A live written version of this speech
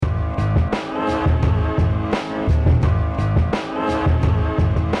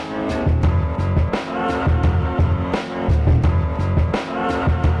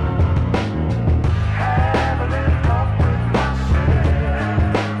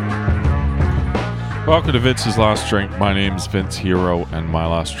Welcome to Vince's Last Drink. My name's Vince Hero, and my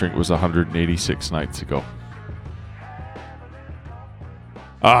last drink was 186 nights ago.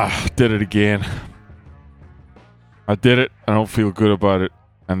 Did it again. I did it. I don't feel good about it,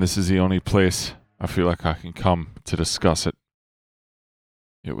 and this is the only place I feel like I can come to discuss it.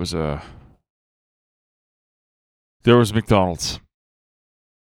 There was McDonald's.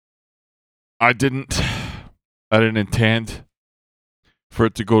 I didn't intend for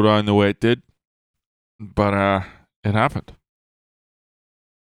it to go down the way it did, but it happened.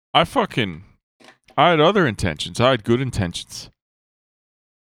 I had other intentions. I had good intentions.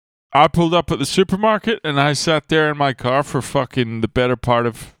 I pulled up at the supermarket and I sat there in my car for fucking the better part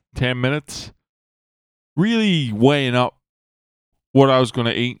of 10 minutes, really weighing up what I was going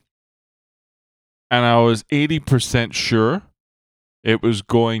to eat. And I was 80% sure it was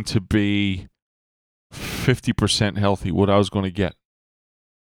going to be 50% healthy, what I was going to get.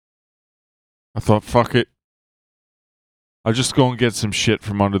 I thought, fuck it. I'll just go and get some shit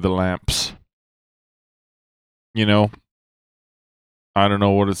from under the lamps. You know, I don't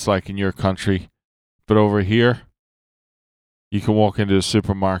know what it's like in your country, but over here, you can walk into a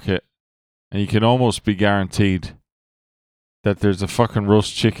supermarket and you can almost be guaranteed that there's a fucking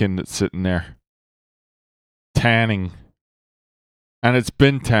roast chicken that's sitting there, tanning. And it's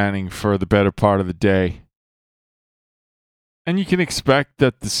been tanning for the better part of the day. And you can expect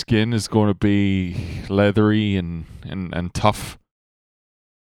that the skin is going to be leathery and tough.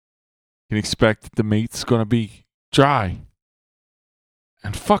 You can expect that the meat's going to be dry.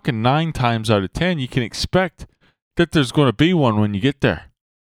 And fucking 9 times out of 10, you can expect that there's going to be one when you get there.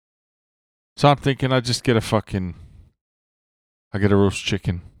 So I'm thinking I get a roast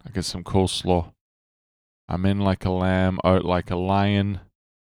chicken. I get some coleslaw. I'm in like a lamb, out like a lion.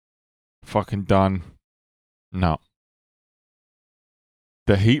 Fucking done. No.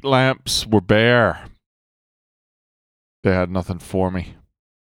 The heat lamps were bare. They had nothing for me.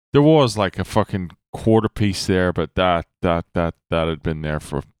 There was like a fucking quarter piece there, but that had been there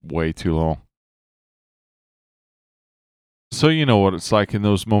for way too long. So you know what it's like in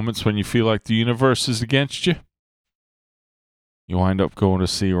those moments when you feel like the universe is against you. You wind up going to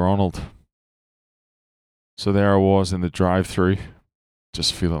see Ronald. So there I was in the drive-thru,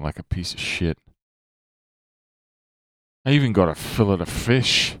 just feeling like a piece of shit. I even got a fillet of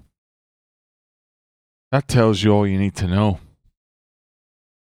fish. That tells you all you need to know.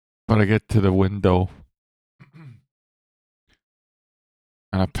 But I get to the window and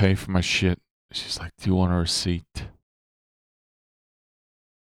I pay for my shit. She's like, "Do you want a receipt?"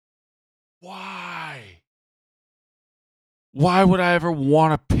 Why? Why would I ever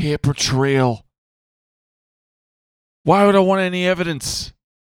want a paper trail? Why would I want any evidence?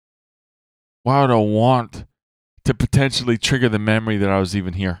 Why would I want to potentially trigger the memory that I was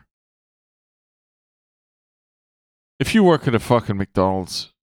even here? If you work at a fucking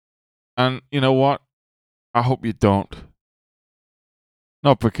McDonald's, and you know what? I hope you don't.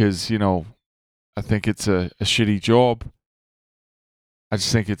 Not because, I think it's a shitty job. I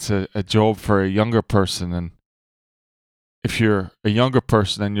just think it's a job for a younger person. And if you're a younger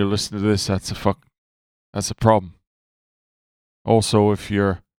person and you're listening to this, that's a problem. Also, if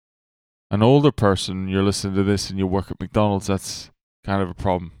you're an older person, you're listening to this and you work at McDonald's, that's kind of a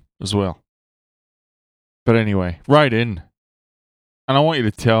problem as well. But anyway, write in. And I want you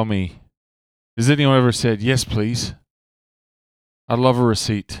to tell me, has anyone ever said, "Yes, please. I'd love a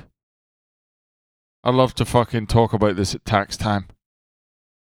receipt. I'd love to fucking talk about this at tax time."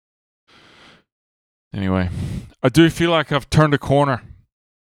 Anyway, I do feel like I've turned a corner.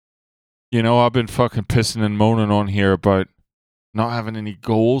 I've been fucking pissing and moaning on here about not having any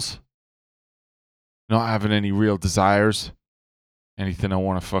goals, not having any real desires, anything I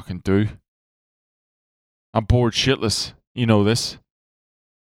want to fucking do. I'm bored shitless. You know this.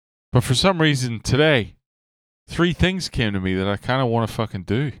 But for some reason today, 3 things came to me that I kind of want to fucking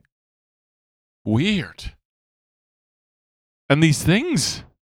do. Weird. And these things,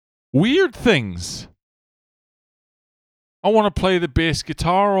 weird things. I want to play the bass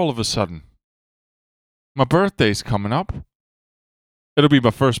guitar all of a sudden. My birthday's coming up. It'll be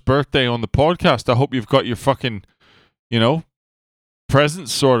my first birthday on the podcast. I hope you've got your fucking,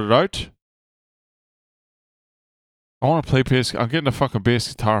 presents sorted out. I want to play bass. I'm getting a fucking bass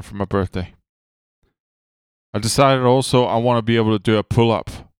guitar for my birthday. I decided also I want to be able to do a pull-up.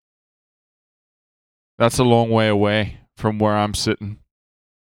 That's a long way away from where I'm sitting.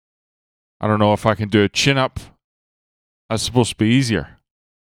 I don't know if I can do a chin-up. That's supposed to be easier.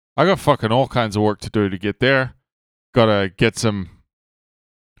 I got fucking all kinds of work to do to get there. Gotta get some...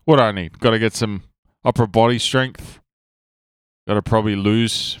 What do I need? Gotta get some upper body strength. Gotta probably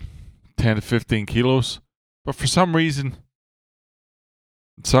lose 10 to 15 kilos. But for some reason,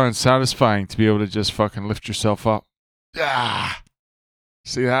 it sounds satisfying to be able to just fucking lift yourself up. Ah!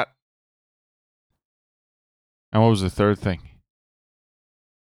 See that? And what was the third thing?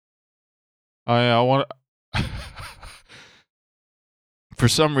 I want to... For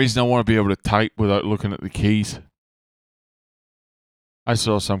some reason, I want to be able to type without looking at the keys. I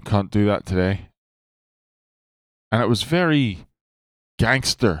saw some cunt do that today. And it was very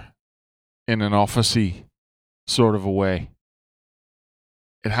gangster in an officey sort of a way.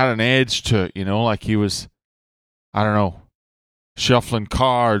 It had an edge to it, you know, like he was, I don't know, shuffling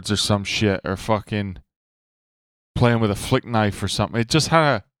cards or some shit, or fucking playing with a flick knife or something. It just had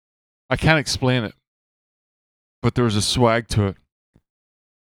a, I can't explain it, but there was a swag to it.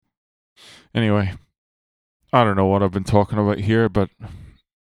 Anyway, I don't know what I've been talking about here, but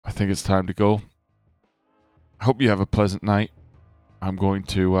I think it's time to go. I hope you have a pleasant night. I'm going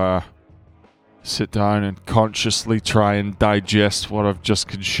to sit down and consciously try and digest what I've just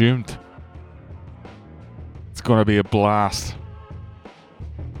consumed. It's going to be a blast.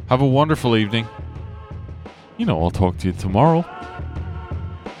 Have a wonderful evening. You know, I'll talk to you tomorrow.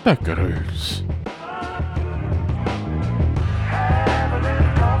 That goes.